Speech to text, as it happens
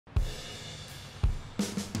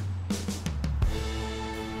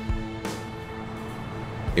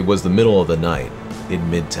It was the middle of the night, in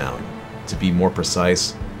Midtown. To be more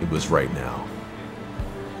precise, it was right now.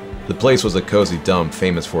 The place was a cozy dump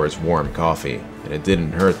famous for its warm coffee, and it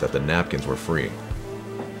didn't hurt that the napkins were free.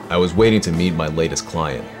 I was waiting to meet my latest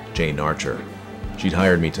client, Jane Archer. She'd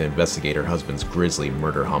hired me to investigate her husband's grisly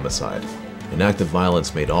murder-homicide, an act of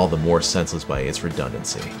violence made all the more senseless by its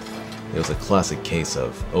redundancy. It was a classic case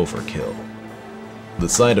of overkill. The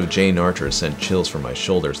sight of Jane Archer sent chills from my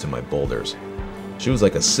shoulders to my boulders. She was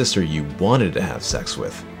like a sister you wanted to have sex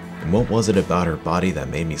with. And what was it about her body that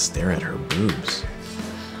made me stare at her boobs?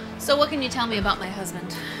 So what can you tell me about my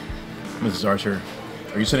husband? Mrs. Archer,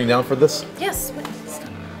 are you sitting down for this? Yes, what is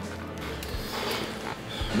that?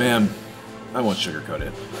 Ma'am, I won't sugarcoat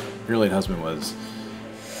it. Your late husband was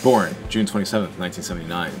born June 27th,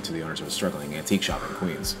 1979, to the owners of a struggling antique shop in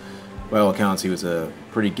Queens. By all accounts, he was a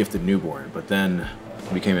pretty gifted newborn, but then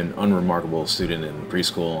became an unremarkable student in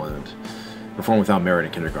preschool and performed without merit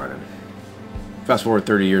in kindergarten. Fast forward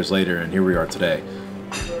 30 years later, and here we are today.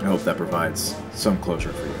 I hope that provides some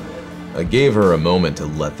closure for you. I gave her a moment to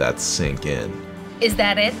let that sink in. Is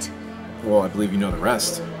that it? Well, I believe you know the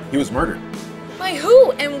rest. He was murdered. By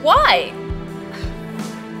who and why?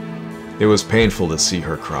 It was painful to see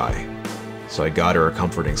her cry, so I got her a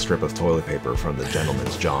comforting strip of toilet paper from the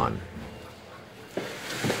gentleman's John.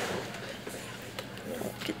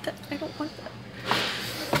 Get that. I don't want that.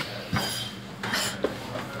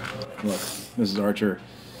 Look, Mrs. Archer,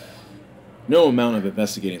 no amount of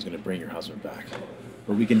investigating is going to bring your husband back.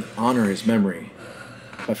 But we can honor his memory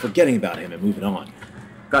by forgetting about him and moving on.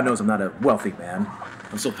 God knows I'm not a wealthy man.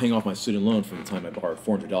 I'm still paying off my student loan from the time I borrowed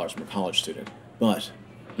 $400 from a college student. But,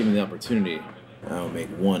 given the opportunity, I'll make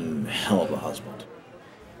one hell of a husband.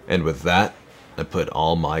 And with that, I put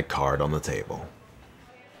all my card on the table.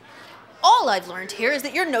 All I've learned here is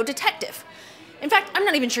that you're no detective. In fact, I'm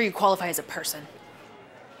not even sure you qualify as a person.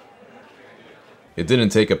 It didn't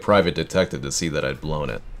take a private detective to see that I'd blown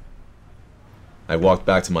it. I walked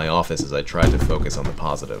back to my office as I tried to focus on the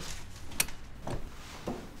positive.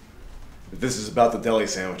 If this is about the deli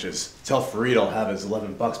sandwiches, tell Fareed I'll have his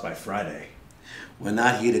 $11 by Friday. We're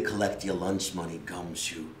not here to collect your lunch money,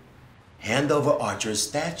 Gumshoe. Hand over Archer's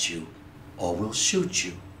statue, or we'll shoot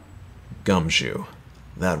you. Gumshoe.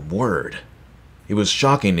 That word. It was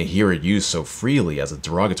shocking to hear it used so freely as a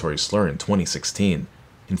derogatory slur in 2016.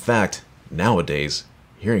 In fact, nowadays,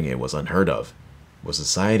 hearing it was unheard of. Was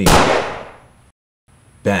society...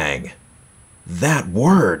 Bang. That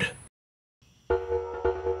word!